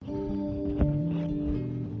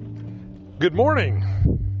Good morning.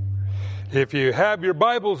 If you have your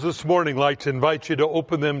Bibles this morning, I'd like to invite you to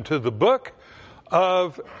open them to the book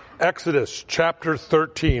of Exodus, chapter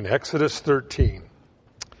 13, Exodus 13.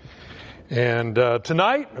 And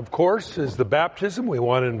tonight, of course, is the baptism. We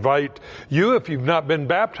want to invite you, if you've not been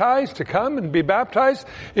baptized, to come and be baptized.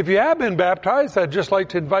 If you have been baptized, I'd just like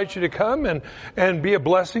to invite you to come and be a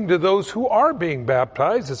blessing to those who are being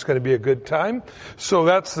baptized. It's going to be a good time. So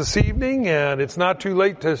that's this evening, and it's not too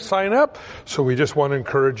late to sign up. So we just want to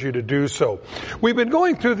encourage you to do so. We've been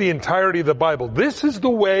going through the entirety of the Bible. This is the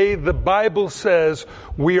way the Bible says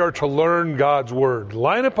we are to learn God's Word.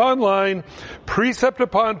 Line upon line, precept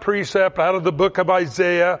upon precept, out of the book of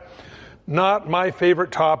Isaiah. Not my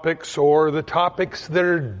favorite topics or the topics that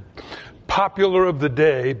are popular of the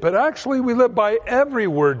day, but actually we live by every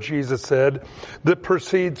word Jesus said that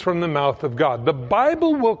proceeds from the mouth of God. The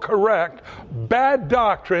Bible will correct bad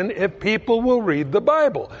doctrine if people will read the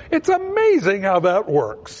Bible. It's amazing how that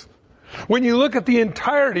works. When you look at the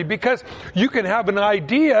entirety, because you can have an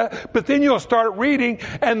idea, but then you'll start reading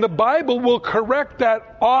and the Bible will correct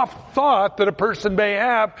that off thought that a person may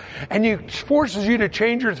have, and it forces you to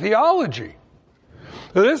change your theology.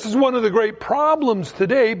 Now, this is one of the great problems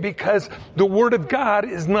today because the Word of God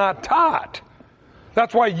is not taught.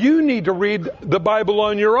 That's why you need to read the Bible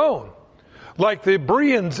on your own. Like the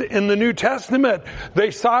Bereans in the New Testament,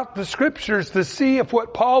 they sought the Scriptures to see if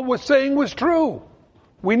what Paul was saying was true.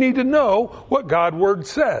 We need to know what God's Word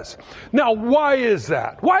says. Now, why is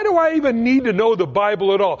that? Why do I even need to know the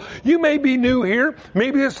Bible at all? You may be new here.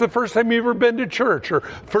 Maybe it's the first time you've ever been to church or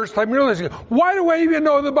first time you're listening. Why do I even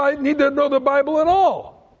need to know the Bible at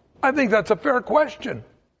all? I think that's a fair question.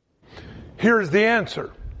 Here's the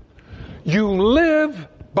answer. You live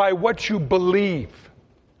by what you believe.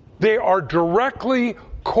 They are directly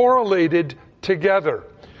correlated together.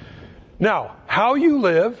 Now, how you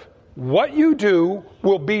live, what you do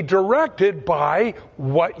will be directed by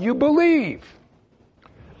what you believe.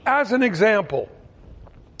 As an example,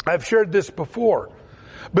 I've shared this before,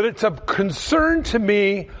 but it's of concern to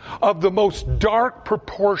me of the most dark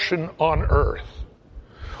proportion on earth.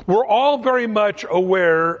 We're all very much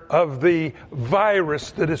aware of the virus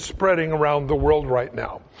that is spreading around the world right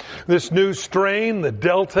now. This new strain, the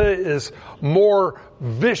Delta, is more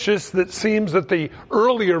vicious than it seems that the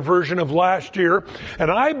earlier version of last year. And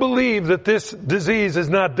I believe that this disease is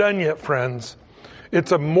not done yet, friends.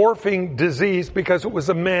 It's a morphing disease because it was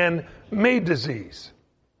a man-made disease.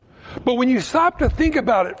 But when you stop to think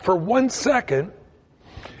about it for 1 second,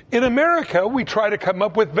 in America, we try to come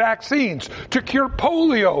up with vaccines to cure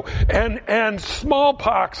polio and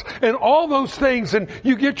smallpox and all those things. And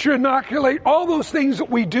you get your inoculate, all those things that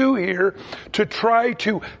we do here to try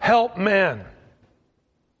to help man.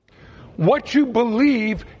 What you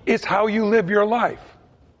believe is how you live your life.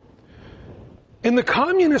 In the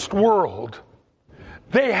communist world,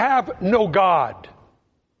 they have no God.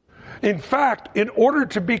 In fact, in order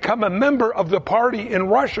to become a member of the party in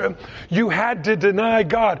Russia, you had to deny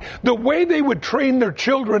God. The way they would train their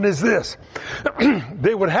children is this.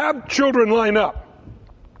 They would have children line up.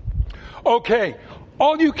 Okay,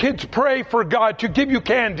 all you kids pray for God to give you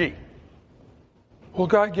candy. Well,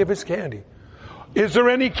 God, give us candy. Is there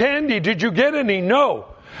any candy? Did you get any? No.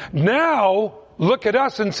 Now, look at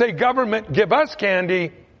us and say, government, give us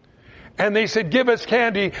candy. And they said, give us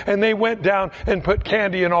candy, and they went down and put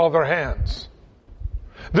candy in all their hands.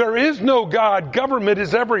 There is no God. Government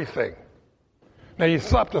is everything. Now you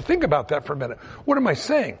stop to think about that for a minute. What am I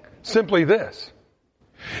saying? Simply this.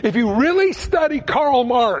 If you really study Karl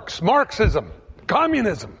Marx, Marxism,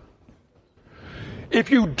 communism,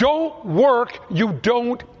 if you don't work, you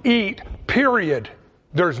don't eat, period.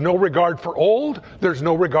 There's no regard for old. There's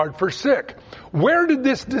no regard for sick. Where did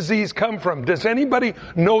this disease come from? Does anybody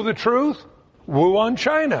know the truth? Wuhan,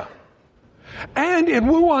 China. And in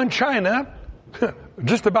Wuhan, China,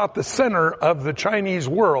 just about the center of the Chinese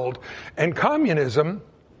world and communism,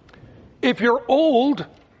 if you're old,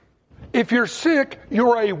 if you're sick,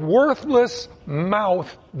 you're a worthless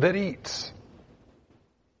mouth that eats.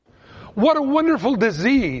 What a wonderful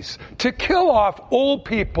disease to kill off old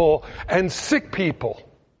people and sick people.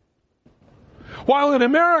 While in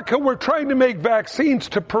America, we're trying to make vaccines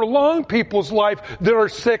to prolong people's life that are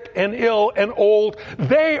sick and ill and old.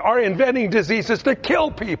 They are inventing diseases to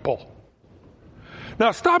kill people.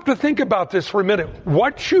 Now stop to think about this for a minute.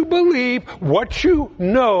 What you believe, what you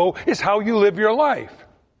know is how you live your life.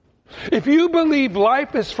 If you believe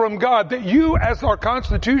life is from God, that you, as our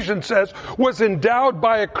Constitution says, was endowed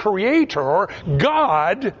by a creator,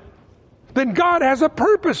 God, then God has a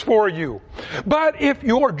purpose for you. But if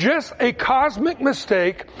you're just a cosmic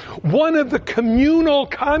mistake, one of the communal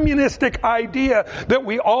communistic idea that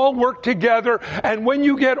we all work together and when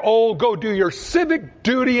you get old, go do your civic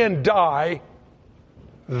duty and die,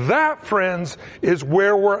 that, friends, is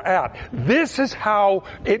where we're at. This is how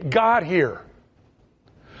it got here.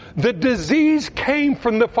 The disease came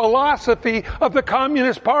from the philosophy of the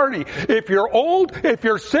Communist Party. If you're old, if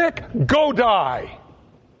you're sick, go die.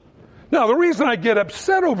 Now, the reason I get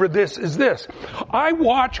upset over this is this. I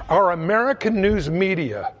watch our American news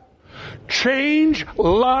media change,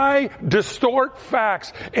 lie, distort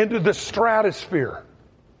facts into the stratosphere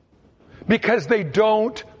because they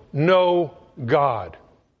don't know God.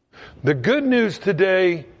 The good news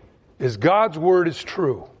today is God's Word is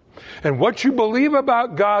true. And what you believe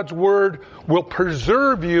about God's Word will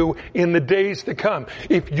preserve you in the days to come.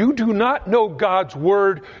 If you do not know God's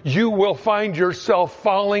Word, you will find yourself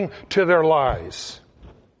falling to their lies.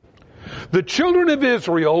 The children of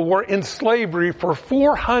Israel were in slavery for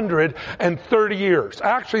 430 years.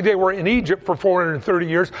 Actually, they were in Egypt for 430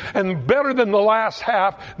 years, and better than the last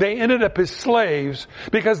half, they ended up as slaves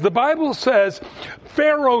because the Bible says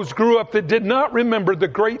pharaohs grew up that did not remember the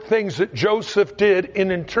great things that Joseph did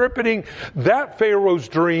in interpreting that Pharaoh's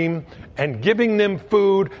dream and giving them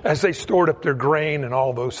food as they stored up their grain and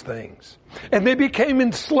all those things. And they became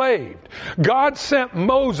enslaved. God sent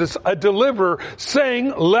Moses, a deliverer,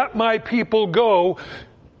 saying, let my people go.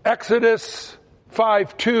 Exodus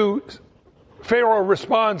 5:2, Pharaoh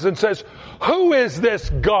responds and says, who is this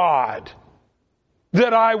God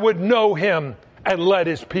that I would know him and let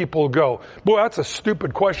his people go? Boy, that's a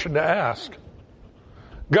stupid question to ask.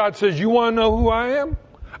 God says, you want to know who I am?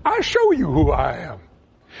 I'll show you who I am.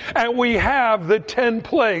 And we have the 10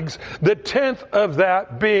 plagues, the 10th of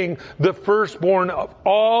that being the firstborn of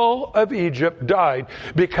all of Egypt died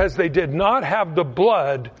because they did not have the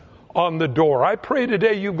blood on the door. I pray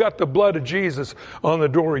today you've got the blood of Jesus on the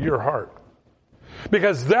door of your heart.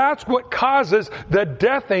 Because that's what causes the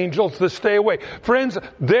death angels to stay away. Friends,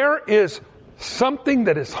 there is something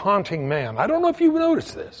that is haunting man. I don't know if you've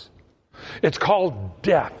noticed this. It's called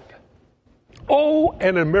death. Oh,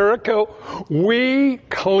 in America, we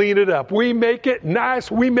clean it up. We make it nice.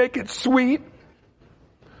 We make it sweet.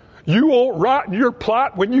 You won't rot in your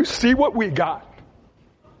plot when you see what we got.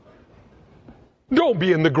 Don't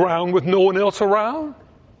be in the ground with no one else around.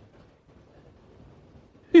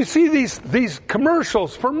 You see these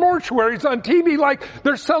commercials for mortuaries on TV like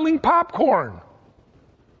they're selling popcorn.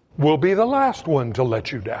 We'll be the last one to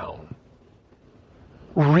let you down.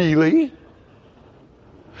 Really?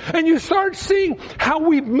 And you start seeing how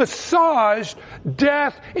we've massaged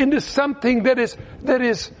death into something that is,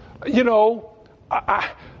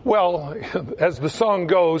 well, as the song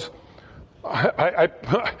goes, I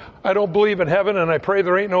don't believe in heaven and I pray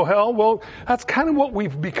there ain't no hell. Well, that's kind of what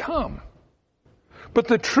we've become. But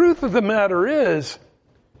the truth of the matter is,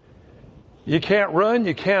 you can't run,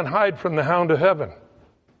 you can't hide from the hound of heaven.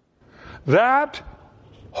 That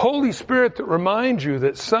Holy Spirit that reminds you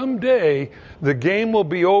that someday the game will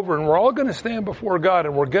be over and we're all going to stand before God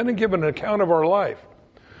and we're going to give an account of our life.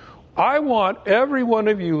 I want every one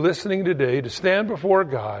of you listening today to stand before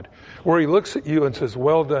God where He looks at you and says,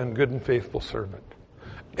 well done, good and faithful servant.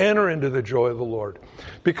 Enter into the joy of the Lord.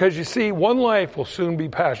 Because you see, one life will soon be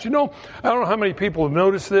past. You know, I don't know how many people have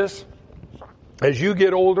noticed this. As you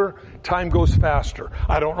get older, time goes faster.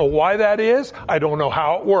 I don't know why that is. I don't know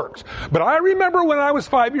how it works. But I remember when I was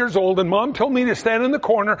 5 years old and Mom told me to stand in the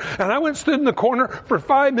corner, and I went and stood in the corner for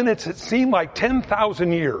 5 minutes. It seemed like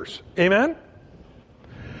 10,000 years. Amen?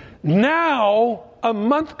 Now, a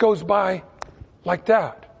month goes by like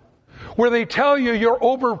that, where they tell you you're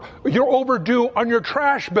overdue on your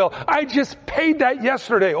trash bill. I just paid that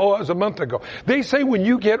yesterday. Oh, it was a month ago. They say when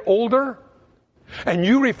you get older, and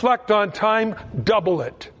you reflect on time, double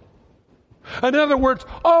it. In other words,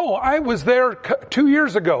 oh, I was there 2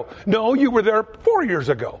 years ago. No, you were there 4 years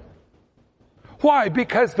ago. Why?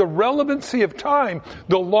 Because the relevancy of time,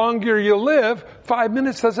 the longer you live, 5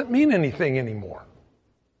 minutes doesn't mean anything anymore.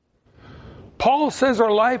 Paul says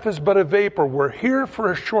our life is but a vapor. We're here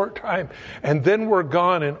for a short time, and then we're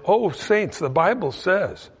gone. And oh, saints, the Bible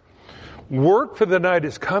says, work for the night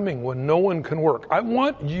is coming when no one can work. I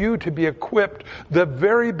want you to be equipped the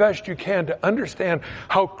very best you can to understand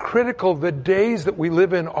how critical the days that we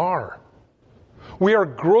live in are. We are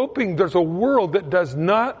groping. There's a world that does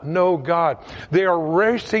not know God. They are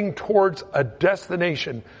racing towards a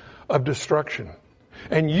destination of destruction.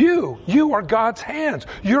 And you are God's hands.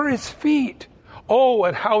 You're His feet. Oh,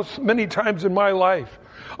 and how many times in my life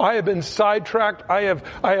I have been sidetracked. I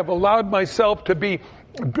have allowed myself to be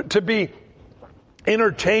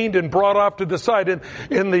entertained and brought off to the side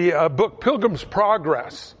in the book Pilgrim's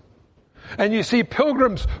Progress. And you see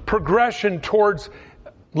Pilgrim's progression towards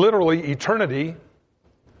literally eternity.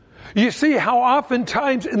 You see how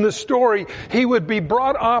oftentimes in the story he would be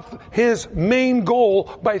brought off his main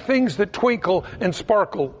goal by things that twinkle and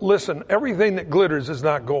sparkle. Listen, everything that glitters is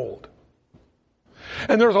not gold.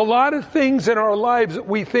 And there's a lot of things in our lives that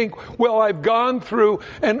we think, well, I've gone through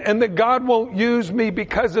and that God won't use me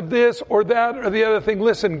because of this or that or the other thing.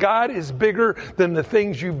 Listen, God is bigger than the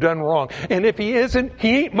things you've done wrong. And if he isn't,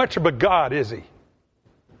 he ain't much of a God, is he?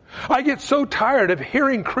 I get so tired of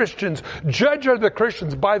hearing Christians judge other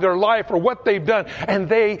Christians by their life or what they've done, and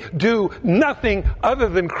they do nothing other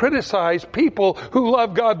than criticize people who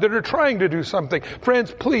love God that are trying to do something.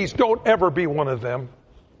 Friends, please don't ever be one of them.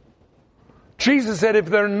 Jesus said if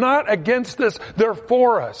they're not against us, they're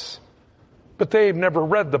for us. But they've never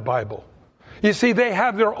read the Bible. You see, they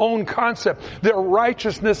have their own concept. Their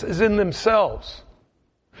righteousness is in themselves.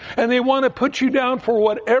 And they want to put you down for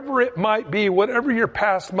whatever it might be, whatever your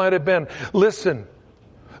past might have been. Listen,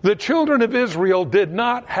 the children of Israel did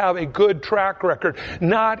not have a good track record,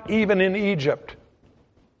 not even in Egypt.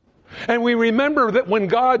 And we remember that when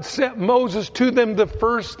God sent Moses to them the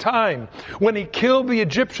first time, when he killed the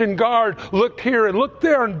Egyptian guard, looked here and looked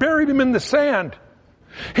there and buried him in the sand,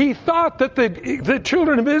 he thought that the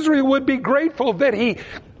children of Israel would be grateful that he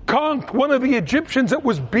conked one of the Egyptians that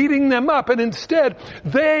was beating them up, and instead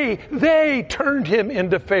they turned him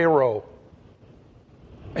into Pharaoh.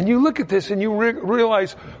 And you look at this and you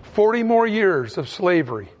realize 40 more years of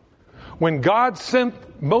slavery. When God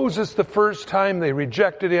sent Moses the first time, they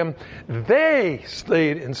rejected him. They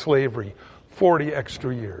stayed in slavery 40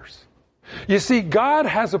 extra years. You see, God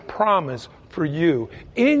has a promise for you,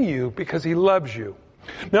 in you, because he loves you.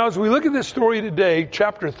 Now, as we look at this story today,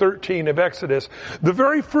 chapter 13 of Exodus, the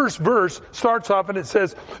very first verse starts off and it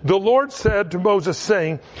says, "The Lord said to Moses,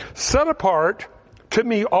 saying, set apart to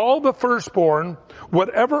me all the firstborn,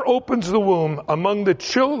 whatever opens the womb among the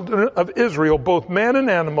children of Israel, both man and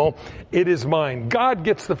animal, it is mine." God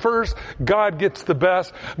gets the first. God gets the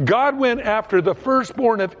best. God went after the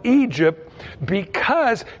firstborn of Egypt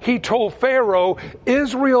because he told Pharaoh,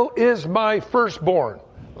 Israel is my firstborn.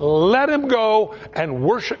 Let him go and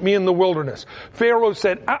worship me in the wilderness. Pharaoh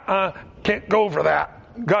said, can't go for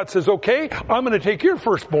that. God says, okay, I'm going to take your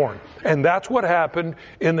firstborn. And that's what happened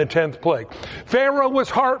in the 10th plague. Pharaoh was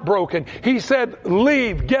heartbroken. He said,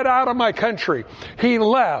 leave, get out of my country. He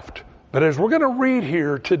left. But as we're going to read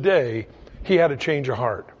here today, he had a change of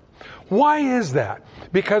heart. Why is that?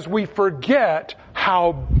 Because we forget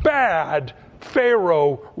how bad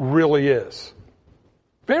Pharaoh really is.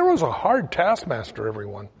 Pharaoh's a hard taskmaster,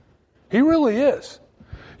 everyone. He really is.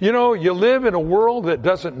 You know, you live in a world that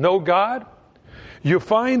doesn't know God. You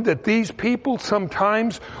find that these people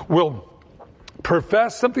sometimes will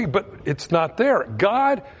profess something, but it's not there.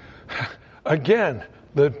 God, again,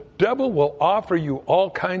 the devil will offer you all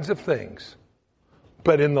kinds of things,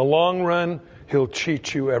 but in the long run, he'll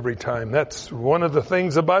cheat you every time. That's one of the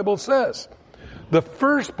things the Bible says. The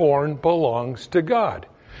firstborn belongs to God.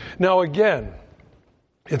 Now again,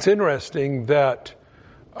 it's interesting that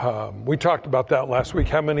we talked about that last week.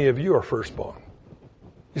 How many of you are firstborn?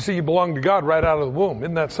 You see, you belong to God right out of the womb.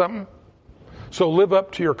 Isn't that something? So live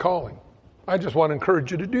up to your calling. I just want to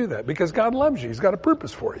encourage you to do that because God loves you. He's got a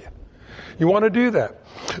purpose for you. You want to do that.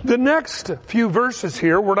 The next few verses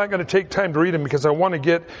here, we're not going to take time to read them because I want to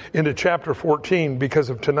get into chapter 14 because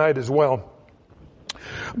of tonight as well.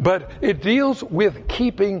 But it deals with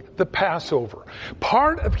keeping the Passover.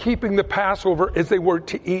 Part of keeping the Passover is they were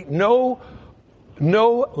to eat no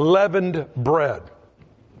leavened bread.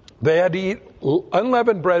 They had to eat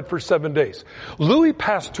unleavened bread for 7 days. Louis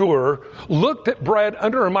Pasteur looked at bread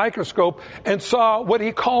under a microscope and saw what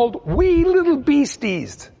he called wee little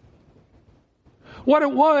beasties. What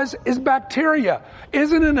it was is bacteria.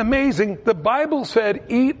 Isn't it amazing? The Bible said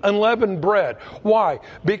eat unleavened bread. Why?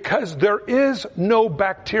 Because there is no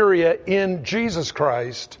bacteria in Jesus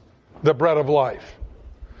Christ, the bread of life.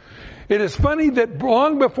 It is funny that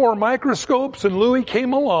long before microscopes and Louis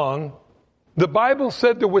came along, the Bible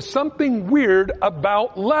said there was something weird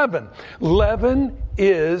about leaven. Leaven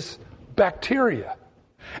is bacteria.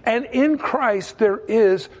 And in Christ there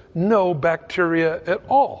is no bacteria at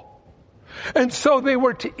all. And so they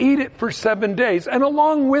were to eat it for 7 days. And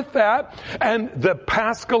along with that, and the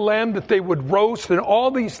Paschal lamb that they would roast and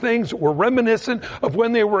all these things that were reminiscent of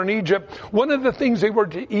when they were in Egypt, one of the things they were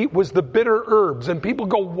to eat was the bitter herbs. And people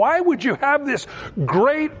go, why would you have this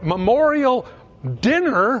great memorial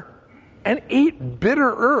dinner and eat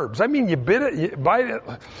bitter herbs? I mean, you bite it.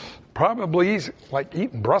 Probably he's like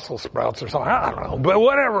eating Brussels sprouts or something. I don't know. But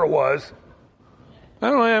whatever it was. I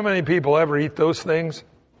don't know how many people ever eat those things.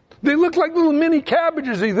 They look like little mini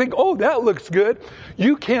cabbages. And you think, oh, that looks good.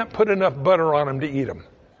 You can't put enough butter on them to eat them.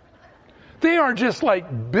 They are just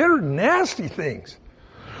like bitter, nasty things.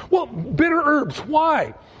 Well, bitter herbs,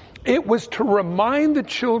 why? It was to remind the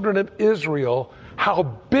children of Israel how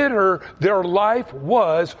bitter their life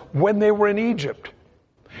was when they were in Egypt.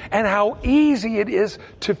 And how easy it is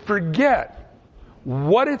to forget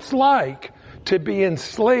what it's like to be in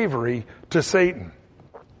slavery to Satan.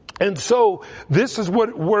 And so this is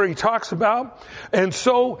where he talks about. And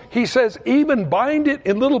so he says, even bind it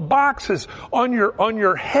in little boxes on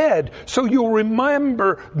your head so you'll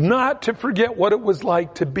remember not to forget what it was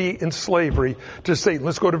like to be in slavery to Satan.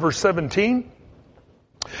 Let's go to verse 17.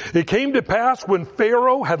 It came to pass when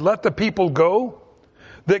Pharaoh had let the people go,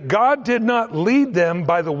 that God did not lead them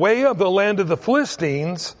by the way of the land of the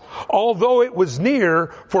Philistines, although it was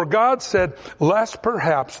near, for God said, lest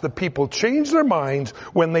perhaps the people change their minds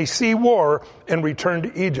when they see war and return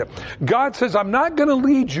to Egypt. God says, I'm not going to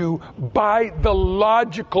lead you by the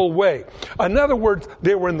logical way. In other words,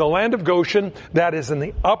 they were in the land of Goshen, that is in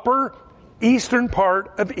the upper eastern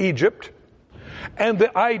part of Egypt, and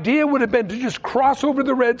the idea would have been to just cross over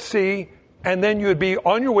the Red Sea, and then you would be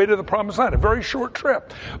on your way to the Promised Land. A very short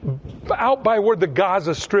trip. Out by where the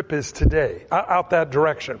Gaza Strip is today. Out that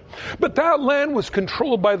direction. But that land was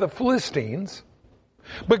controlled by the Philistines.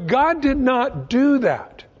 But God did not do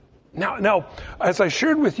that. Now, as I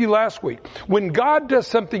shared with you last week, when God does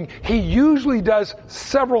something, He usually does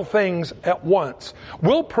several things at once.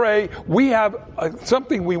 We'll pray, we have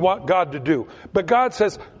something we want God to do. But God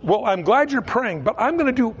says, well, I'm glad you're praying, but I'm going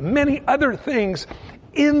to do many other things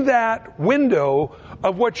in that window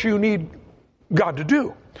of what you need God to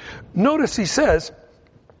do. Notice it says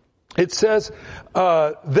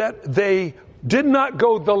that they did not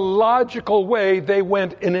go the logical way, they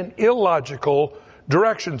went in an illogical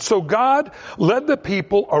direction. So God led the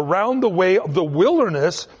people around the way of the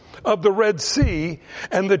wilderness of the Red Sea,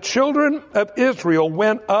 and the children of Israel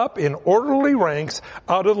went up in orderly ranks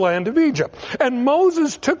out of the land of Egypt. And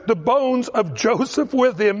Moses took the bones of Joseph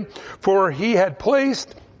with him, for he had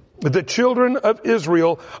placed the children of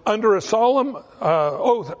Israel under a solemn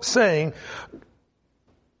oath, saying,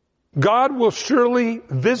 God will surely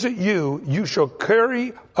visit you. You shall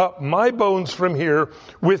carry up my bones from here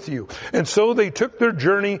with you. And so they took their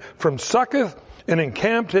journey from Succoth and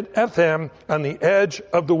encamped at Etham on the edge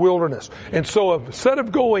of the wilderness. And so instead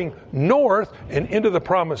of going north and into the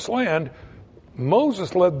Promised Land,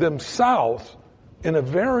 Moses led them south in a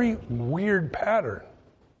very weird pattern.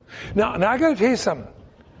 Now I got to tell you something.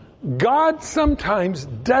 God sometimes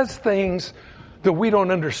does things that we don't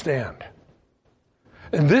understand.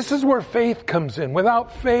 And this is where faith comes in.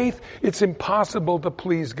 Without faith, it's impossible to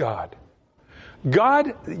please God.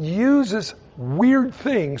 God uses weird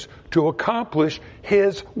things to accomplish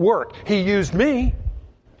His work. He used me.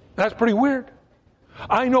 That's pretty weird.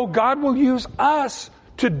 I know God will use us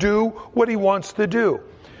to do what He wants to do.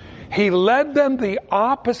 He led them the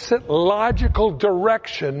opposite logical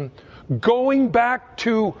direction, going back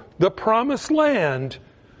to the Promised Land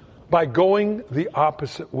by going the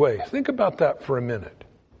opposite way. Think about that for a minute.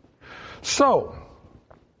 So,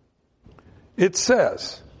 it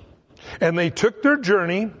says, and they took their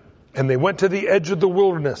journey, and they went to the edge of the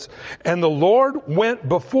wilderness. And the Lord went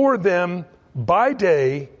before them by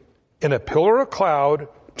day in a pillar of cloud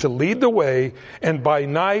to lead the way, and by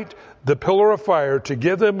night the pillar of fire to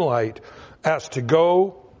give them light, as to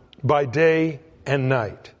go by day and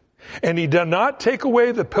night. And He did not take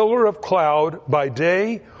away the pillar of cloud by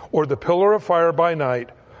day or the pillar of fire by night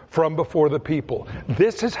from before the people.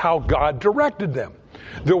 This is how God directed them.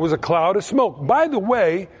 There was a cloud of smoke. By the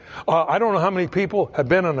way, I don't know how many people have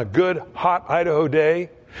been on a good, hot Idaho day,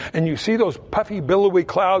 and you see those puffy, billowy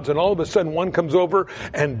clouds, and all of a sudden one comes over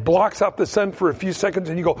and blocks out the sun for a few seconds,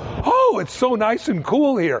 and you go, oh, it's so nice and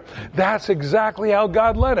cool here. That's exactly how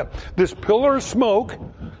God led them. This pillar of smoke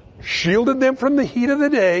shielded them from the heat of the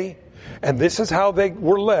day, and this is how they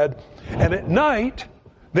were led. And at night,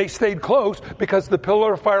 they stayed close because the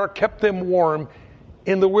pillar of fire kept them warm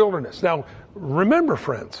in the wilderness. Now, remember,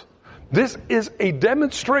 friends, this is a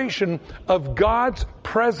demonstration of God's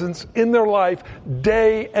presence in their life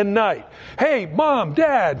day and night. Hey, Mom,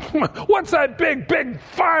 Dad, what's that big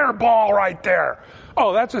fireball right there?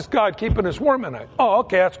 Oh, that's just God keeping us warm at night. Oh,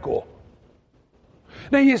 okay, that's cool.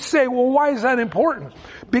 Now you say, well, why is that important?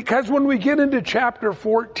 Because when we get into chapter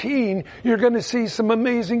 14, you're going to see some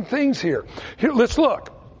amazing things here. Here, let's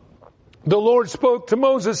look. The Lord spoke to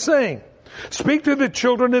Moses saying, Speak to the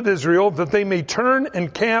children of Israel that they may turn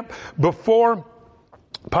and camp before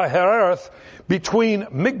Pi-hahiroth, between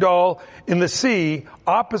Migdol in the sea,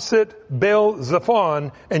 opposite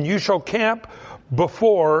Baal-zephon, and you shall camp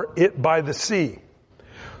before it by the sea.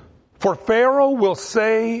 For Pharaoh will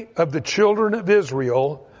say of the children of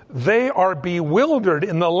Israel, they are bewildered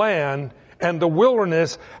in the land, and the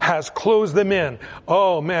wilderness has closed them in.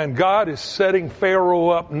 Oh man, God is setting Pharaoh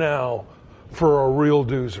up now for a real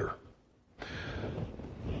doozer.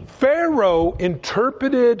 Pharaoh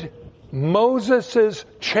interpreted Moses'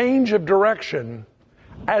 change of direction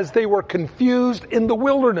as they were confused in the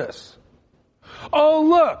wilderness. Oh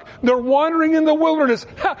look, they're wandering in the wilderness.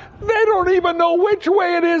 They don't even know which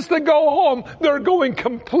way it is to go home. They're going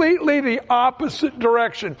completely the opposite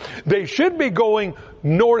direction. They should be going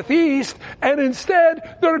northeast, and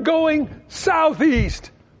instead they're going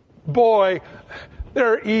southeast. Boy,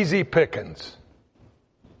 they're easy pickings.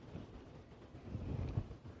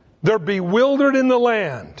 They're bewildered in the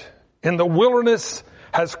land, and the wilderness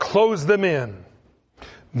has closed them in.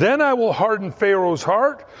 Then I will harden Pharaoh's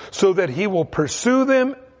heart so that he will pursue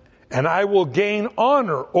them, and I will gain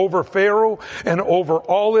honor over Pharaoh and over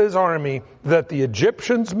all his army, that the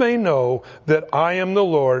Egyptians may know that I am the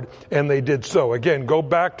Lord. And they did so. Again, go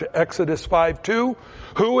back to Exodus 5:2.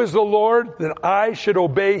 Who is the Lord that I should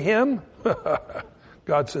obey him?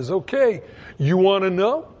 God says, okay, you want to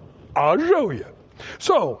know? I'll show you.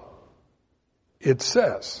 So, it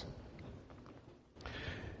says,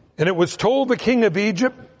 and it was told the king of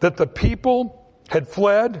Egypt that the people had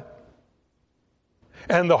fled,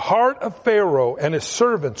 and the heart of Pharaoh and his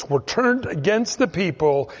servants were turned against the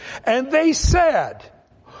people, and they said,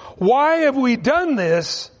 why have we done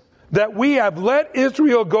this, that we have let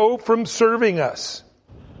Israel go from serving us?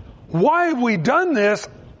 Why have we done this?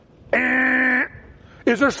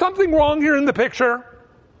 Is there something wrong here in the picture?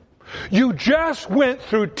 You just went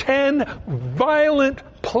through 10 violent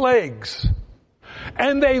plagues.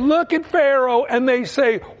 And they look at Pharaoh and they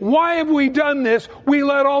say, why have we done this? We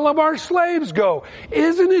let all of our slaves go.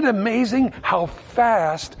 Isn't it amazing how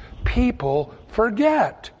fast people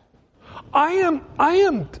forget? I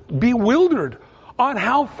am bewildered on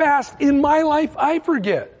how fast in my life I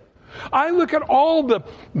forget. I look at all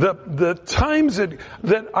the times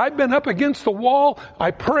that I've been up against the wall.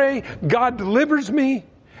 I pray, God delivers me.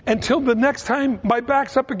 Until the next time my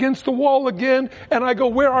back's up against the wall again, and I go,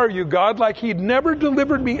 where are you, God? Like he'd never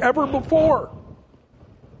delivered me ever before.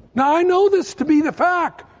 Now I know this to be the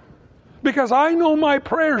fact, because I know my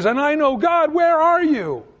prayers, and I know, God, where are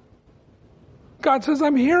you? God says,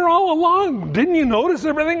 I'm here all along. Didn't you notice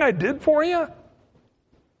everything I did for you?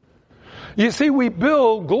 You see, we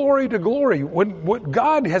build glory to glory. When what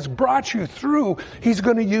God has brought you through, He's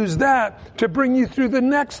going to use that to bring you through the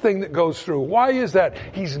next thing that goes through. Why is that?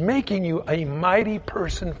 He's making you a mighty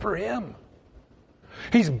person for Him.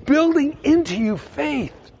 He's building into you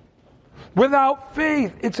faith. Without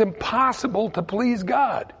faith, it's impossible to please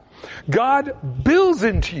God. God builds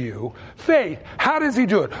into you faith. How does He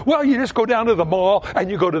do it? Well, you just go down to the mall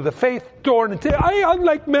and you go to the faith store and say, I'd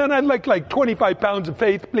like 25 pounds of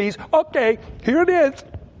faith, please. Okay, here it is.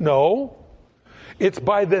 No. It's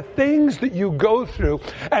by the things that you go through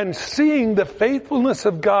and seeing the faithfulness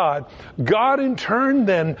of God. God in turn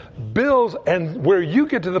then builds, and where you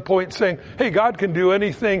get to the point saying, hey, God can do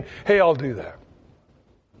anything. Hey, I'll do that.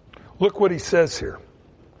 Look what He says here.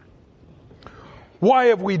 Why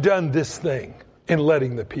have we done this thing in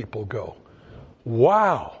letting the people go?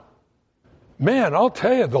 Wow. Man, I'll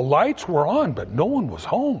tell you, the lights were on, but no one was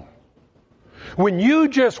home. When you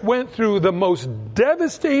just went through the most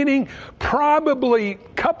devastating, probably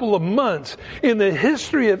couple of months in the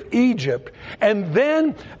history of Egypt, and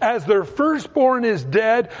then as their firstborn is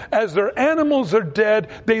dead, as their animals are dead,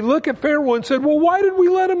 they look at Pharaoh and said, well, why did we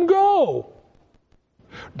let him go?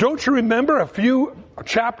 Don't you remember a few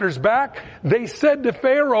chapters back? They said to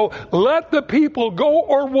Pharaoh, let the people go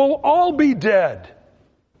or we'll all be dead.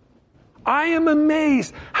 I am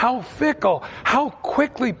amazed how fickle, how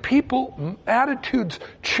quickly people, attitudes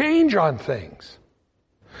change on things.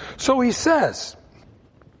 So he says,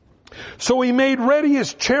 so he made ready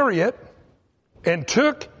his chariot and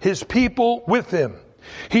took his people with him.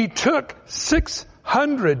 He took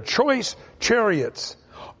 600 choice chariots,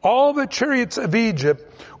 all the chariots of Egypt,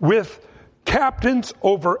 with captains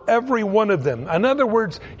over every one of them. In other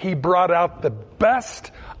words, he brought out the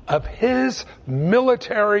best of his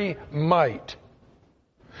military might.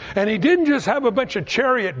 And he didn't just have a bunch of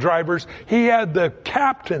chariot drivers, he had the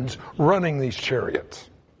captains running these chariots.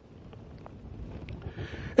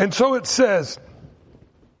 And so it says,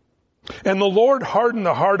 and the Lord hardened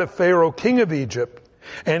the heart of Pharaoh, king of Egypt,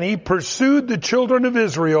 And he pursued the children of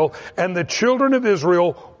Israel, and the children of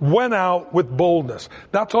Israel went out with boldness.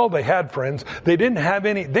 That's all they had, friends. They didn't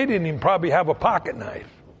even probably have a pocket knife.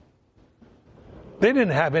 They didn't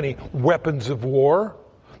have any weapons of war.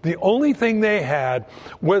 The only thing they had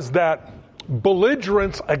was that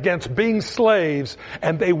belligerence against being slaves,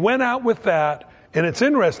 and they went out with that. And it's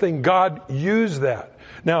interesting, God used that.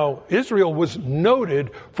 Now, Israel was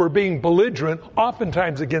noted for being belligerent,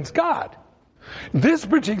 oftentimes against God. This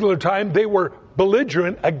particular time, they were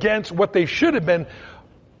belligerent against what they should have been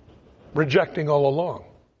rejecting all along.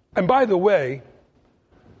 And by the way,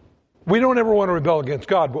 we don't ever want to rebel against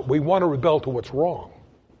God, but we want to rebel to what's wrong.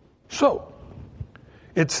 So,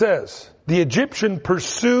 it says, the Egyptian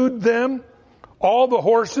pursued them, all the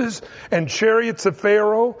horses and chariots of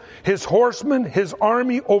Pharaoh, his horsemen, his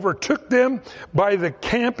army overtook them by the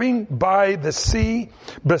camping by the sea,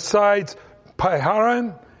 besides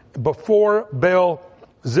Piharan, before Baal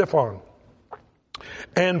Zephon.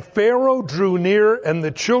 And Pharaoh drew near, and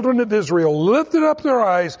the children of Israel lifted up their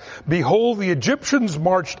eyes. Behold, the Egyptians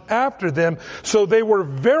marched after them. So they were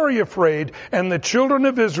very afraid, and the children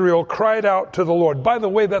of Israel cried out to the Lord. By the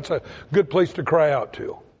way, that's a good place to cry out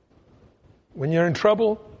to. When you're in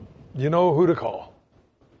trouble, you know who to call.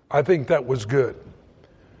 I think that was good.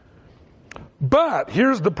 But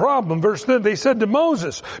here's the problem. Verse 10, they said to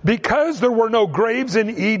Moses, because there were no graves in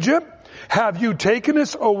Egypt, have you taken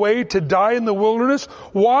us away to die in the wilderness?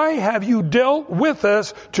 Why have you dealt with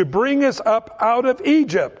us to bring us up out of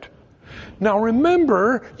Egypt? Now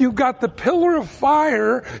remember, you've got the pillar of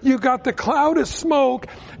fire, you've got the cloud of smoke,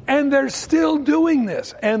 and they're still doing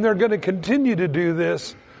this. And they're going to continue to do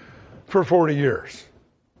this for 40 years.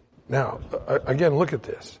 Now, again, look at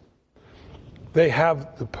this. They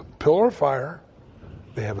have the pillar of fire,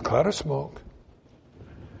 they have a cloud of smoke,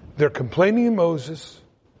 they're complaining to Moses.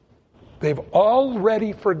 They've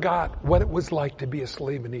already forgot what it was like to be a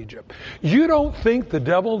slave in Egypt. You don't think the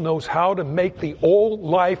devil knows how to make the old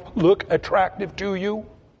life look attractive to you?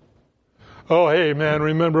 Oh, hey man,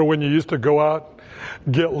 remember when you used to go out,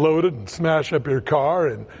 get loaded and smash up your car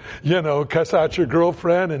and, cuss out your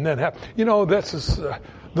girlfriend and then this is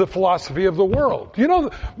the philosophy of the world.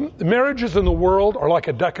 Marriages in the world are like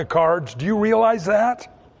a deck of cards. Do you realize that?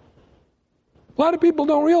 A lot of people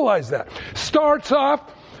don't realize that. Starts off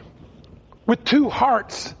with 2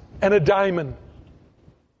 hearts and a diamond.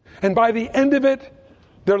 And by the end of it,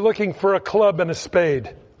 they're looking for a club and a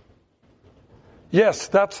spade. Yes,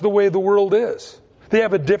 that's the way the world is. They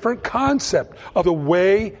have a different concept of the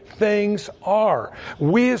way things are.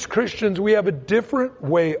 We as Christians, we have a different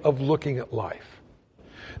way of looking at life.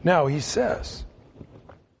 Now, he says,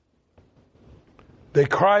 they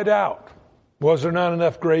cried out, was there not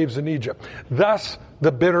enough graves in Egypt? Thus,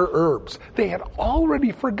 the bitter herbs. They had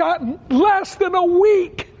already forgotten, less than a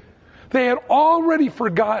week. They had already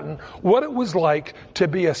forgotten what it was like to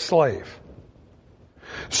be a slave.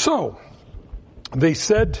 So, they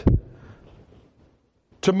said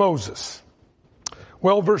to Moses,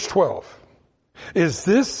 well, verse 12, is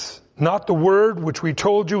this not the word which we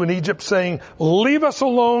told you in Egypt, saying, leave us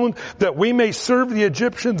alone that we may serve the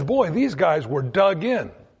Egyptians? Boy, these guys were dug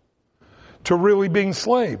in to really being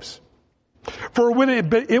slaves. For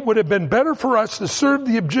it would have been better for us to serve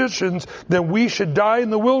the Egyptians than we should die in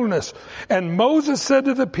the wilderness. And Moses said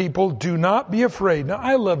to the people, do not be afraid. Now,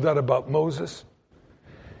 I love that about Moses.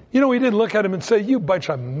 He didn't look at him and say, you bunch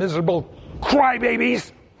of miserable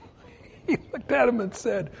crybabies. He looked at him and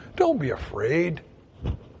said, don't be afraid.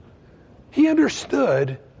 He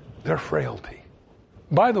understood their frailty.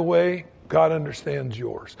 By the way, God understands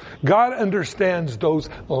yours. God understands those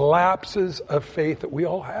lapses of faith that we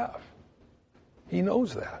all have. He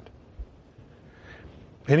knows that.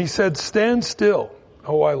 And he said, stand still.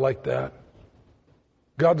 Oh, I like that.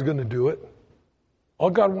 God's going to do it. All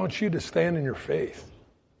God wants you to stand in your faith.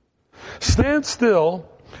 Stand still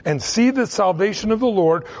and see the salvation of the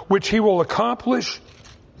Lord, which he will accomplish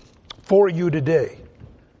for you today.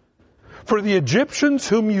 For the Egyptians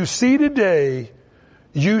whom you see today,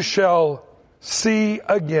 you shall see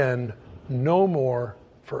again no more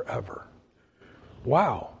forever.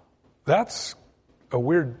 Wow. That's a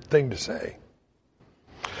weird thing to say.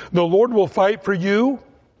 The Lord will fight for you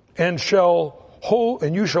and you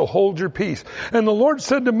shall hold your peace. And the Lord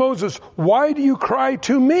said to Moses, why do you cry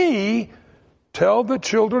to me? Tell the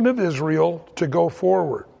children of Israel to go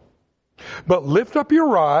forward. But lift up your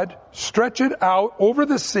rod, stretch it out over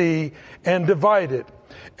the sea, and divide it.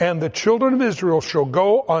 And the children of Israel shall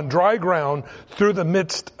go on dry ground through the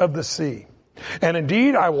midst of the sea. And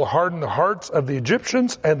indeed, I will harden the hearts of the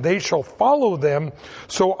Egyptians, and they shall follow them.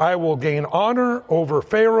 So I will gain honor over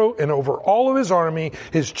Pharaoh and over all of his army,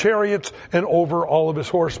 his chariots, and over all of his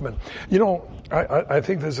horsemen. You know, I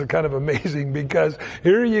think this is kind of amazing, because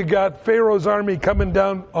here you got Pharaoh's army coming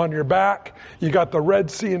down on your back. You got the Red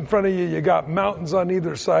Sea in front of you. You got mountains on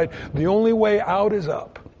either side. The only way out is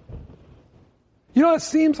up. You know, it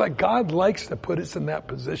seems like God likes to put us in that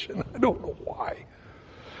position. I don't know why.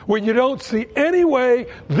 When you don't see any way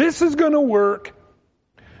this is going to work.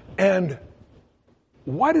 And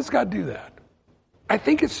why does God do that? I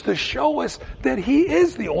think it's to show us that He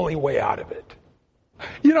is the only way out of it.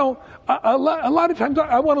 You know, a lot of times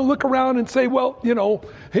I want to look around and say, well, you know,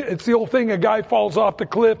 it's the old thing, a guy falls off the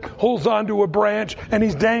cliff, holds onto a branch, and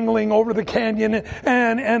he's dangling over the canyon,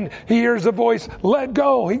 and he hears a voice, let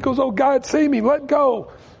go. He goes, oh God, save me, let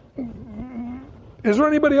go. Is there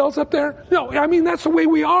anybody else up there? No, I mean, that's the way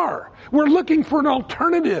we are. We're looking for an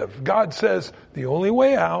alternative. God says the only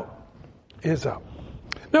way out is up.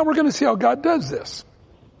 Now we're going to see how God does this.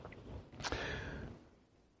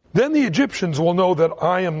 Then the Egyptians will know that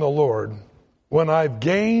I am the Lord when I've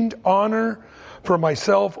gained honor for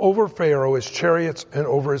myself over Pharaoh, his chariots, and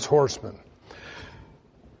over his horsemen.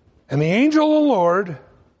 And the angel of the Lord,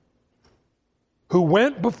 who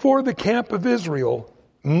went before the camp of Israel,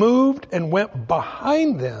 moved and went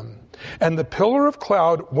behind them, and the pillar of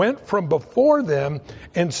cloud went from before them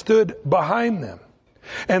and stood behind them.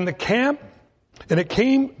 And it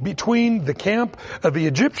came between the camp of the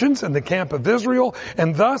Egyptians and the camp of Israel,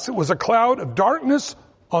 and thus it was a cloud of darkness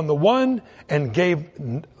on the one and gave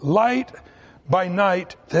light by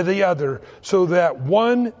night to the other, so that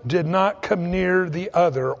one did not come near the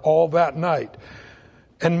other all that night.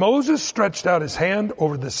 And Moses stretched out his hand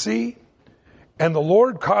over the sea, and the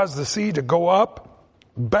Lord caused the sea to go up,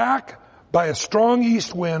 back by a strong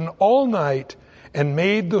east wind all night, and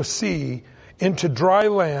made the sea into dry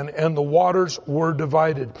land, and the waters were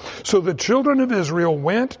divided. So the children of Israel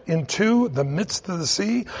went into the midst of the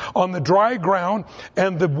sea on the dry ground,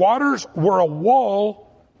 and the waters were a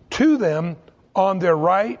wall to them on their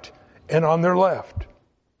right and on their left.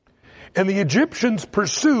 And the Egyptians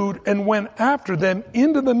pursued and went after them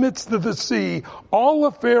into the midst of the sea, all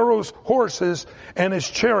of Pharaoh's horses and his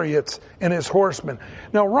chariots and his horsemen.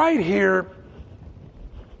 Now right here,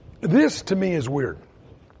 this to me is weird.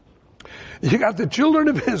 You got the children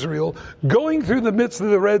of Israel going through the midst of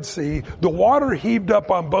the Red Sea, the water heaved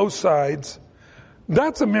up on both sides.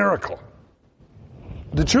 That's a miracle.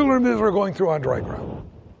 The children of Israel are going through on dry ground.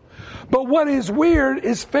 But what is weird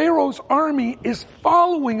is Pharaoh's army is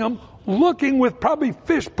following them, looking with probably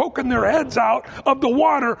fish poking their heads out of the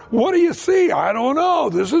water. What do you see? I don't know.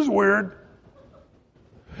 This is weird.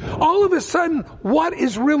 All of a sudden, what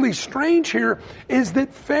is really strange here is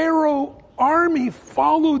that Pharaoh's army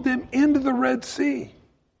followed them into the Red Sea.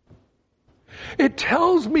 It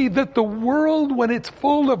tells me that the world, when it's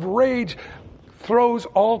full of rage, throws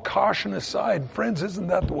all caution aside. Friends, isn't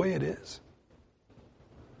that the way it is?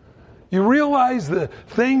 You realize the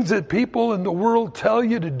things that people in the world tell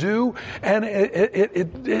you to do, and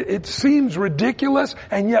it seems ridiculous,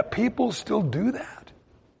 and yet people still do that.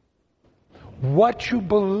 What you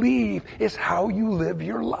believe is how you live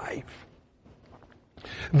your life.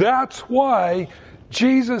 That's why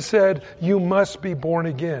Jesus said you must be born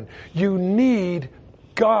again. You need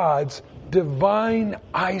God's divine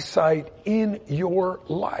eyesight in your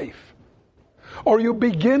life, or you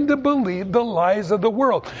begin to believe the lies of the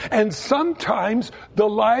world. And sometimes the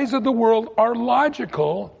lies of the world are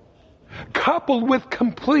logical, coupled with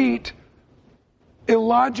complete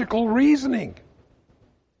illogical reasoning.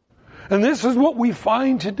 And this is what we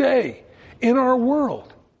find today in our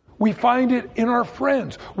world. We find it in our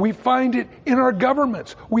friends. We find it in our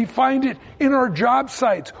governments. We find it in our job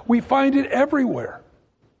sites. We find it everywhere.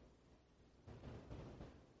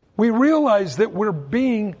 We realize that we're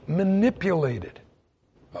being manipulated.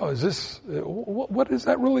 Oh, what does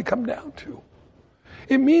that really come down to?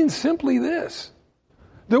 It means simply this,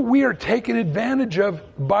 that we are taken advantage of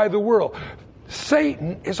by the world.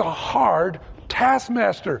 Satan is a hard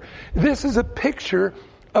taskmaster. This is a picture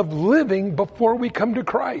of living before we come to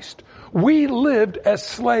Christ. We lived as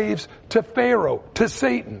slaves to Pharaoh, to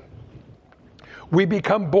Satan. We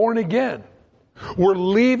become born again. We're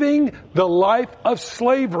leaving the life of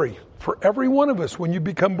slavery for every one of us when you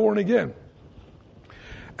become born again.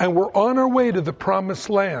 And we're on our way to the promised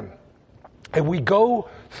land. And we go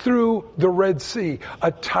through the Red Sea, a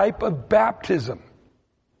type of baptism,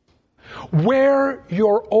 where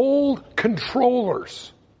your old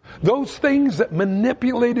controllers, Those things that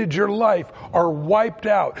manipulated your life are wiped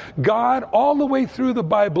out. God, all the way through the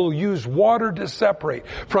Bible, used water to separate.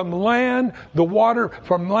 From land, the water,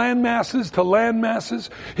 from land masses to land masses.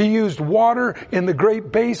 He used water in the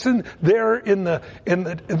Great Basin there in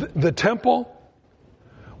the temple.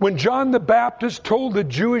 When John the Baptist told the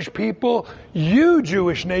Jewish people, you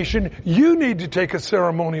Jewish nation, you need to take a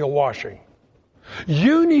ceremonial washing.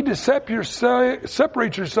 You need to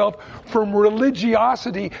separate yourself from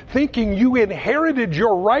religiosity, thinking you inherited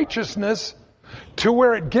your righteousness to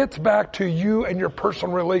where it gets back to you and your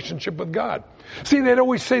personal relationship with God. See, they'd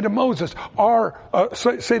always say to Moses,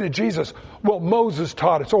 say to Jesus, well, Moses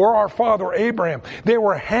taught us, or our father Abraham. They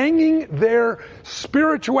were hanging their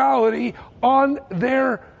spirituality on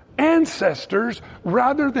their ancestors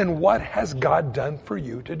rather than what has God done for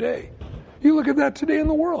you today. You look at that today in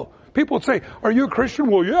the world. People would say, are you a Christian?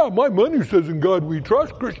 Well, yeah, my money says in God we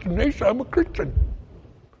trust. Christian nation, I'm a Christian.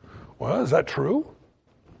 Well, is that true?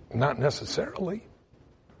 Not necessarily.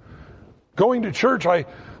 Going to church,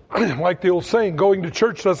 like the old saying, going to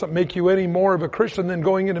church doesn't make you any more of a Christian than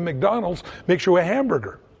going into McDonald's makes you a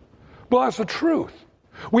hamburger. Well, that's the truth.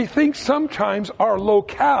 We think sometimes our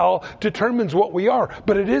locale determines what we are,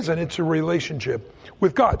 but it isn't. It's a relationship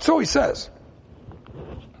with God. So he says,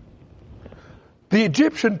 the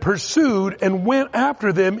Egyptian pursued and went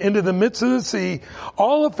after them into the midst of the sea,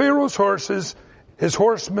 all of Pharaoh's horses, his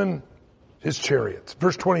horsemen, his chariots.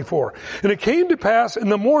 Verse 24. And it came to pass in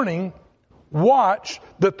the morning, watch,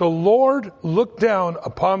 that the Lord looked down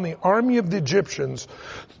upon the army of the Egyptians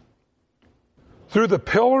through the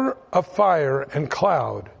pillar of fire and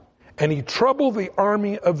cloud, and he troubled the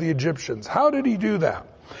army of the Egyptians. How did he do that?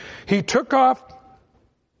 He took off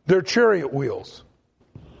their chariot wheels.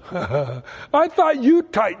 I thought you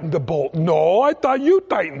tightened the bolt. No, I thought you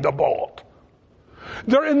tightened the bolt.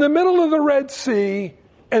 They're in the middle of the Red Sea,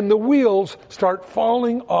 and the wheels start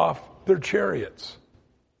falling off their chariots.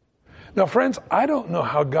 Now, friends, I don't know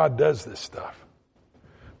how God does this stuff,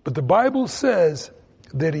 but the Bible says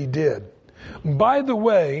that he did. By the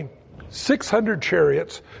way, 600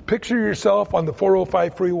 chariots. Picture yourself on the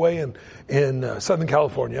 405 freeway in Southern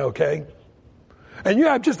California, okay? And you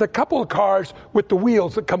have just a couple of cars with the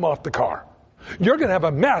wheels that come off the car. You're going to have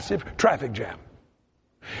a massive traffic jam.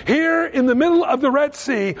 Here in the middle of the Red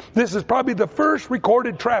Sea, this is probably the first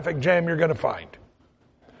recorded traffic jam you're going to find.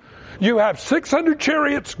 You have 600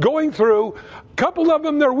 chariots going through, a couple of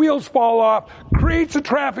them, their wheels fall off, creates a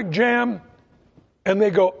traffic jam, and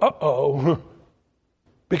they go, uh-oh,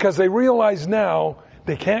 because they realize now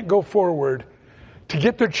they can't go forward to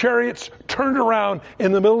get their chariots turned around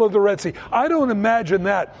in the middle of the Red Sea. I don't imagine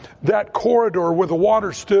that corridor where the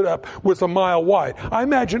water stood up was a mile wide. I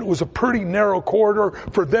imagine it was a pretty narrow corridor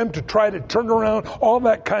for them to try to turn around, all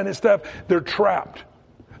that kind of stuff. They're trapped.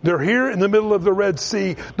 They're here in the middle of the Red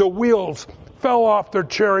Sea. The wheels fell off their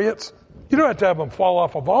chariots. You don't have to have them fall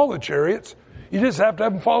off of all the chariots. You just have to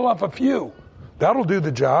have them fall off a few. That'll do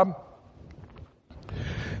the job.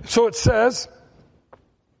 So it says,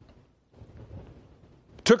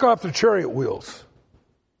 took off the chariot wheels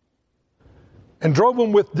and drove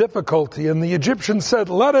them with difficulty. And the Egyptians said,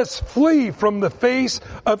 let us flee from the face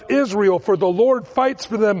of Israel, for the Lord fights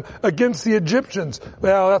for them against the Egyptians.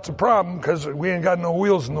 Well, that's a problem because we ain't got no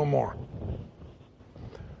wheels no more.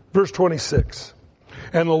 Verse 26.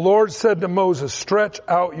 And the Lord said to Moses, stretch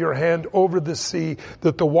out your hand over the sea,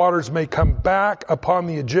 that the waters may come back upon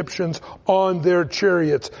the Egyptians on their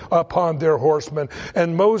chariots, upon their horsemen.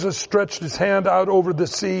 And Moses stretched his hand out over the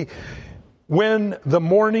sea. When the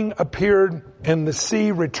morning appeared and the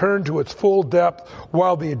sea returned to its full depth,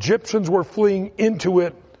 while the Egyptians were fleeing into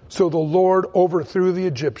it, so the Lord overthrew the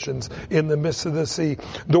Egyptians in the midst of the sea.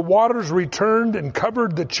 The waters returned and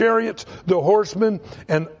covered the chariots, the horsemen,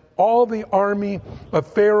 and all the army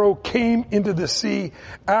of Pharaoh came into the sea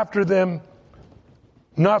after them.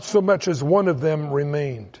 Not so much as one of them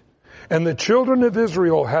remained. And the children of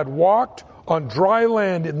Israel had walked on dry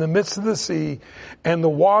land in the midst of the sea, and the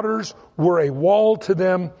waters were a wall to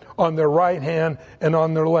them on their right hand and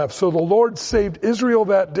on their left. So the Lord saved Israel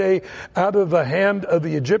that day out of the hand of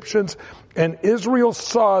the Egyptians, and Israel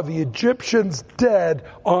saw the Egyptians dead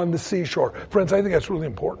on the seashore. Friends, I think that's really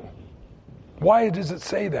important. Why does it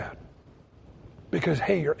say that? Because,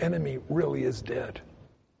 hey, your enemy really is dead.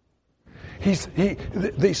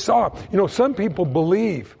 They saw, some people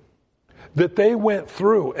believe that they went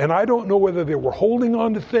through, and I don't know whether they were holding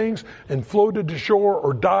on to things and floated to shore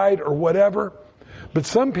or died or whatever, But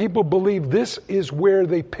some people believe this is where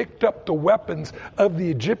they picked up the weapons of the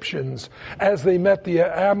Egyptians as they met the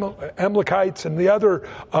Amalekites and the other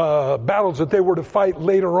battles that they were to fight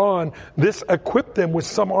later on. This equipped them with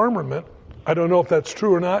some armament. I don't know if that's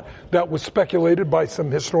true or not. That was speculated by some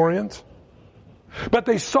historians. But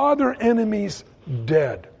they saw their enemies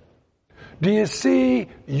dead. Do you see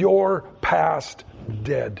your past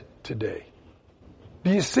dead today? Do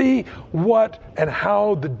you see what and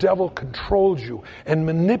how the devil controls you and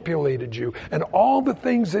manipulated you and all the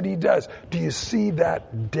things that he does? Do you see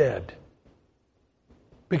that dead?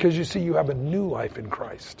 Because you see, you have a new life in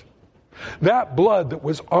Christ. That blood that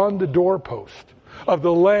was on the doorpost of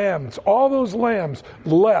the lambs, all those lambs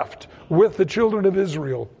left with the children of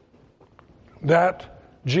Israel, that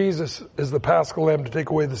Jesus is the Paschal Lamb to take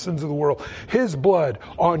away the sins of the world. His blood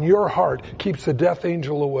on your heart keeps the death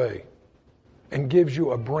angel away and gives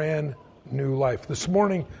you a brand new life. This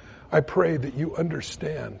morning, I pray that you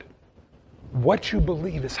understand what you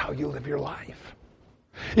believe is how you live your life.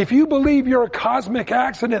 If you believe you're a cosmic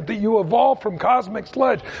accident, that you evolved from cosmic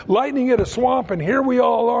sludge, lightning at a swamp, and here we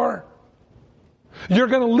all are, you're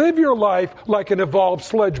going to live your life like an evolved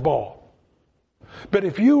sludge ball. But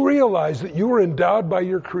if you realize that you were endowed by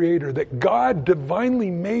your Creator, that God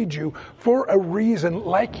divinely made you for a reason,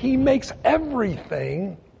 like He makes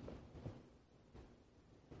everything,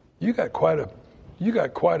 you got quite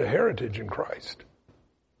a heritage in Christ.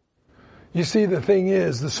 You see, the thing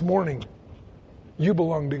is, this morning, you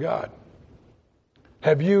belong to God.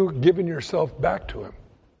 Have you given yourself back to Him?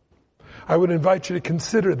 I would invite you to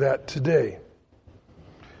consider that today.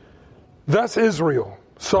 Thus Israel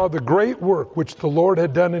saw the great work which the Lord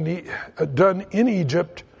had done in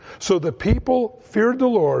Egypt, so the people feared the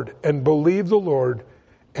Lord and believed the Lord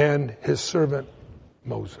and His servant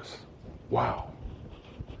Moses. Wow.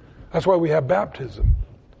 That's why we have baptism.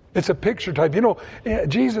 It's a picture type. You know,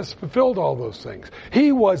 Jesus fulfilled all those things.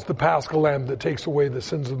 He was the Paschal Lamb that takes away the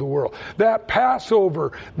sins of the world. That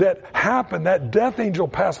Passover that happened, that death angel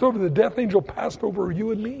passed over, the death angel passed over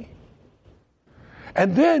you and me.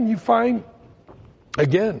 And then you find,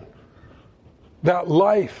 again, that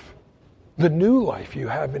life, the new life you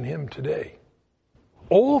have in Him today.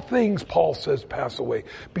 Old things, Paul says, pass away.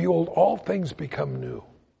 Behold, all things become new.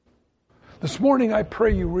 This morning, I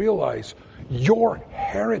pray you realize your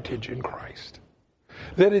heritage in Christ.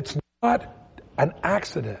 That it's not an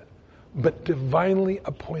accident, but divinely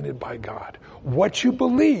appointed by God. What you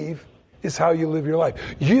believe is how you live your life.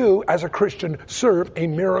 You, as a Christian, serve a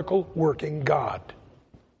miracle-working God.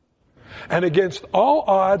 And against all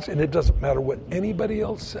odds, and it doesn't matter what anybody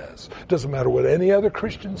else says, doesn't matter what any other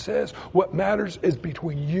Christian says, what matters is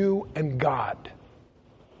between you and God.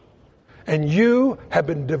 And you have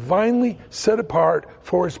been divinely set apart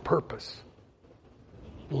for His purpose.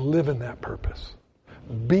 Live in that purpose.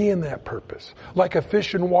 Be in that purpose. Like a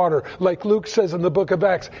fish in water, like Luke says in the book of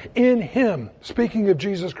Acts, in Him, speaking of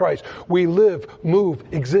Jesus Christ, we live, move,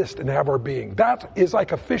 exist, and have our being. That is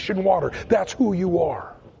like a fish in water. That's who you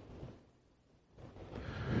are.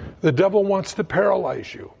 The devil wants to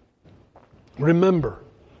paralyze you. Remember,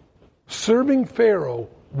 serving Pharaoh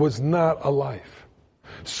was not a life.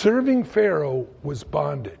 Serving Pharaoh was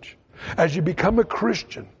bondage. As you become a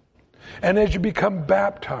Christian and as you become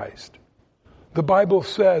baptized, the Bible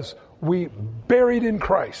says we buried in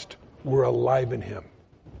Christ, we're alive in Him.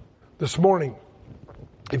 This morning,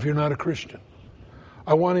 if you're not a Christian,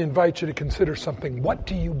 I want to invite you to consider something. What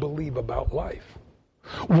do you believe about life?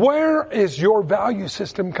 Where is your value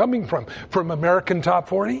system coming from? From American Top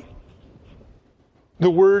 40? The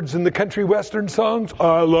words in the country western songs,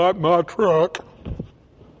 I like my truck.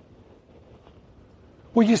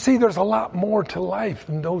 Well, you see, there's a lot more to life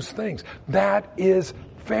than those things. That is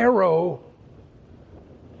Pharaoh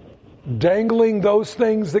dangling those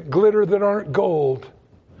things that glitter that aren't gold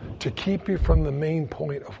to keep you from the main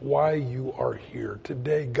point of why you are here.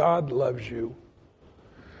 Today, God loves you.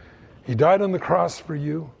 He died on the cross for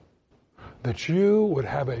you, that you would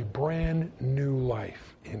have a brand new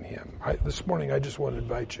life in Him. This morning, I just want to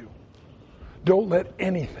invite you. Don't let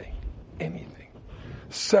anything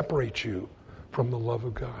separate you from the love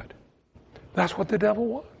of God. That's what the devil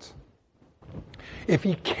wants. If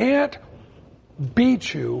he can't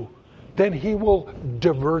beat you, then he will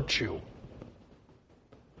divert you.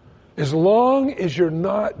 As long as you're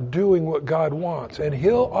not doing what God wants, and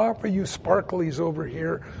He'll offer you sparklies over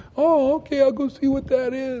here. Oh, okay, I'll go see what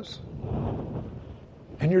that is.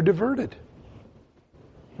 And you're diverted.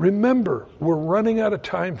 Remember, we're running out of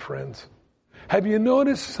time, friends. Have you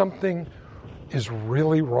noticed something is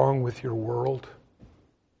really wrong with your world?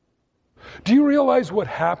 Do you realize what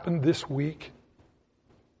happened this week?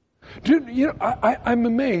 I'm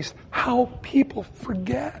amazed how people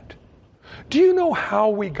forget. Do you know how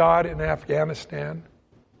we got in Afghanistan?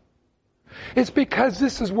 It's because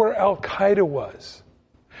this is where Al-Qaeda was.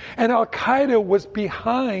 And Al-Qaeda was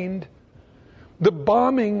behind the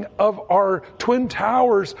bombing of our Twin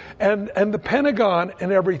Towers and the Pentagon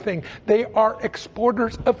and everything. They are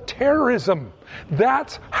exporters of terrorism.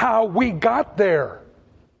 That's how we got there.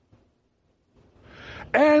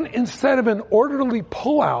 And instead of an orderly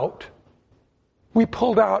pullout, we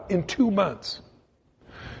pulled out in 2 months.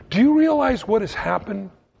 Do you realize what has happened?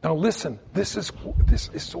 Now listen, this is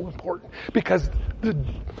so important because the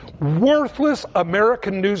worthless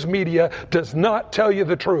American news media does not tell you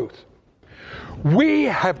the truth. We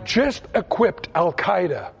have just equipped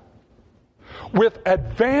Al-Qaeda with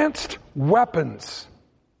advanced weapons.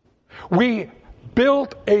 We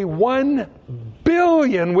built a $1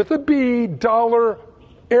 billion with a B dollar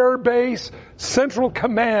air base central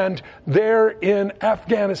command there in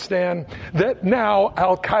Afghanistan that now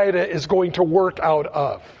Al-Qaeda is going to work out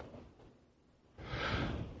of.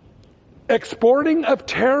 Exporting of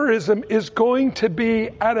terrorism is going to be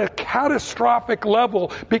at a catastrophic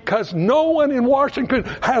level because no one in Washington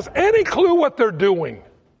has any clue what they're doing.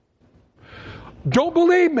 Don't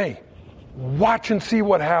believe me? Watch and see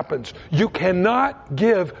what happens. You cannot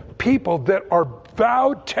give people that are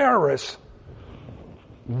vowed terrorists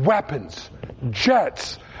weapons,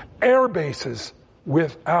 jets, air bases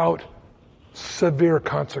without severe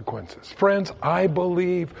consequences. Friends, I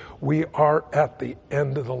believe we are at the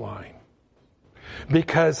end of the line.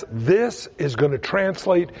 Because this is going to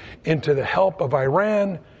translate into the help of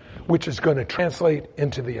Iran, which is going to translate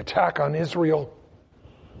into the attack on Israel.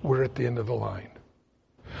 We're at the end of the line.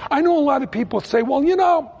 I know a lot of people say, well,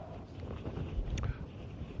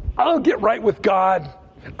 I'll get right with God.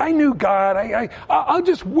 I knew God. I'll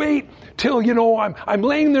just wait till, I'm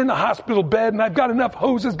laying there in the hospital bed and I've got enough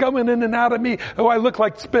hoses going in and out of me. Oh, I look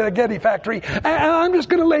like spaghetti factory. And I'm just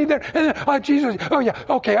going to lay there. And Jesus, oh yeah,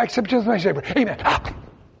 okay, I accept Jesus as my Savior. Amen.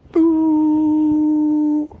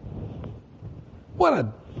 Boo. What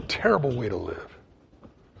a terrible way to live.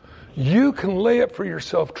 You can lay up for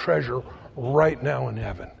yourself treasure right now in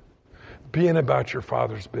heaven. Being about your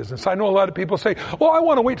Father's business. I know a lot of people say, oh, I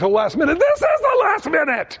want to wait till the last minute. This is the last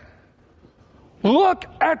minute. Look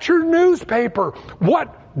at your newspaper.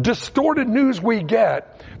 What distorted news we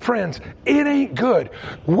get. Friends, it ain't good.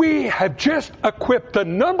 We have just equipped the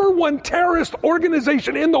 #1 terrorist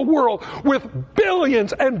organization in the world with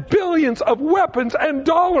billions and billions of weapons and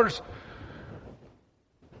dollars.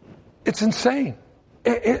 It's insane.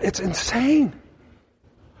 It's insane.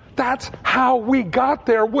 That's how we got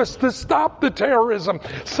there, was to stop the terrorism.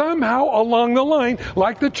 Somehow along the line,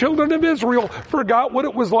 like the children of Israel forgot what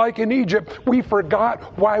it was like in Egypt, we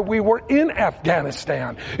forgot why we were in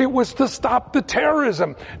Afghanistan. It was to stop the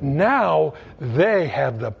terrorism. Now they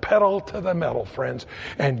have the pedal to the metal, friends.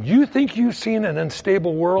 And you think you've seen an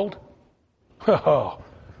unstable world? Oh,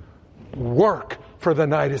 work, for the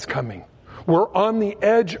night is coming. We're on the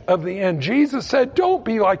edge of the end. Jesus said, don't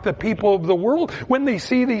be like the people of the world. When they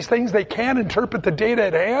see these things, they can't interpret the data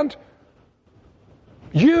at hand.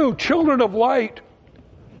 You, children of light,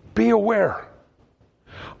 be aware.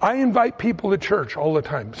 I invite people to church all the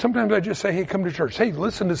time. Sometimes I just say, hey, come to church. Hey,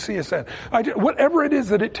 listen to CSN. Whatever it is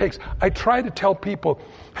that it takes, I try to tell people,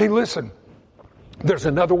 hey, listen, there's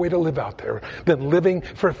another way to live out there than living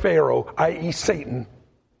for Pharaoh, i.e. Satan,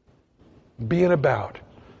 being about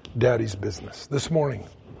Daddy's business. This morning,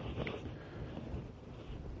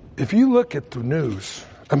 if you look at the news,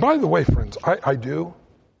 and by the way, friends, I do.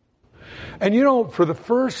 And for the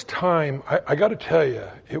first time, I got to tell you,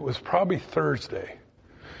 it was probably Thursday,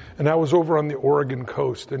 and I was over on the Oregon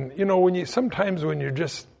coast. And when you're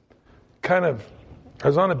just I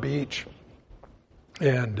was on a beach,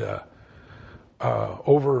 and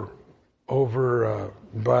over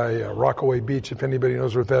by Rockaway Beach, if anybody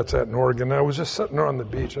knows where that's at in Oregon. And I was just sitting there on the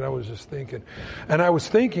beach, and I was just thinking. And I was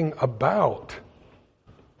thinking about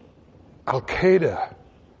Al-Qaeda,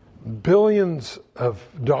 billions of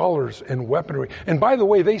dollars in weaponry. And by the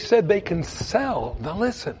way, they said they can sell. Now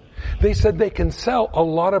listen. They said they can sell a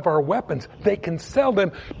lot of our weapons. They can sell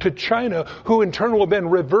them to China, who in turn will then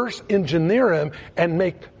reverse engineer them and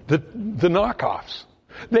make the knockoffs.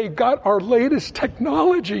 They got our latest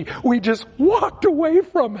technology. We just walked away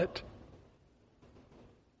from it.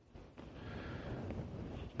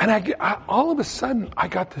 And I all of a sudden, I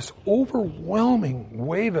got this overwhelming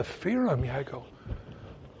wave of fear on me. I go,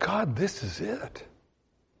 God, this is it.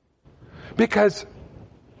 Because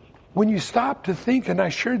when you stop to think, and I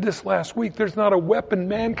shared this last week, there's not a weapon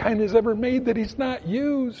mankind has ever made that he's not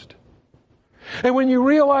used. And when you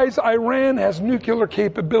realize Iran has nuclear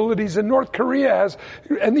capabilities and North Korea has,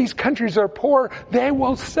 and these countries are poor, they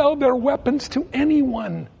will sell their weapons to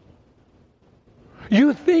anyone.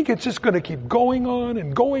 You think it's just going to keep going on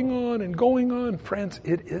and going on and going on. Friends,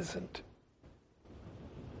 it isn't.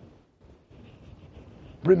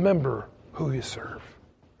 Remember who you serve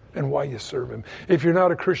and why you serve Him. If you're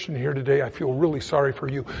not a Christian here today, I feel really sorry for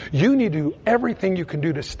you. You need to do everything you can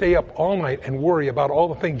do to stay up all night and worry about all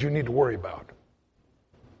the things you need to worry about.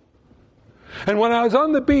 And when I was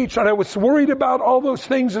on the beach and I was worried about all those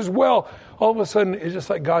things as well, all of a sudden it's just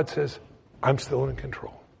like God says, I'm still in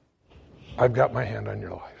control. I've got my hand on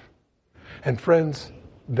your life. And friends,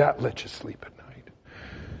 that lets you sleep at night.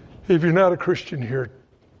 If you're not a Christian here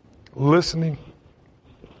listening,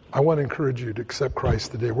 I want to encourage you to accept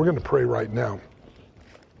Christ today. We're going to pray right now.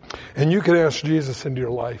 And you can ask Jesus into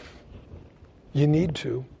your life. You need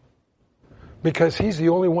to. Because He's the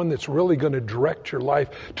only one that's really going to direct your life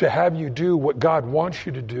to have you do what God wants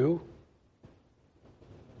you to do.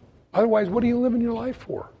 Otherwise, what are you living your life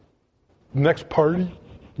for? Next party?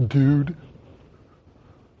 Dude.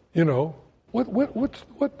 You know,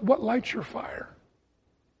 what lights your fire?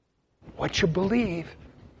 What you believe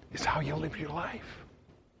is how you live your life.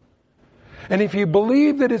 And if you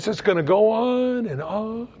believe that it's just going to go on and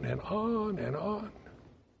on and on and on,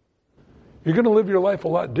 you're going to live your life a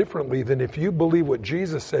lot differently than if you believe what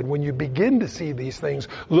Jesus said. When you begin to see these things,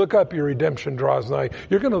 look up, your redemption draws nigh.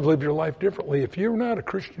 You're going to live your life differently. If you're not a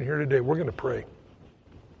Christian here today, we're going to pray.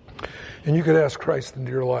 And you could ask Christ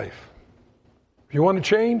into your life. If you want to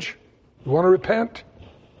change, you want to repent,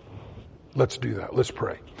 let's do that. Let's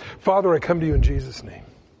pray. Father, I come to you in Jesus' name.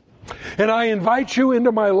 And I invite you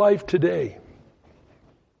into my life today.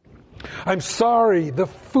 I'm sorry the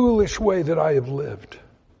foolish way that I have lived.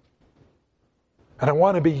 And I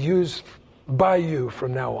want to be used by you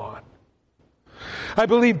from now on. I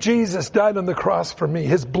believe Jesus died on the cross for me.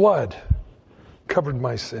 His blood covered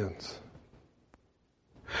my sins.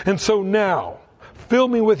 And so now, fill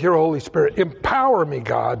me with your Holy Spirit. Empower me,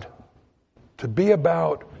 God, to be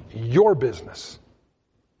about your business.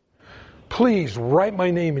 Please write my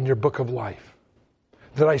name in your book of life,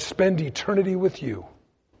 that I spend eternity with you.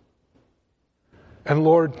 And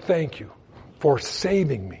Lord, thank you for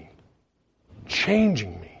saving me,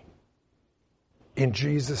 changing me. In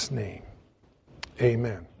Jesus' name,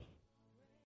 amen.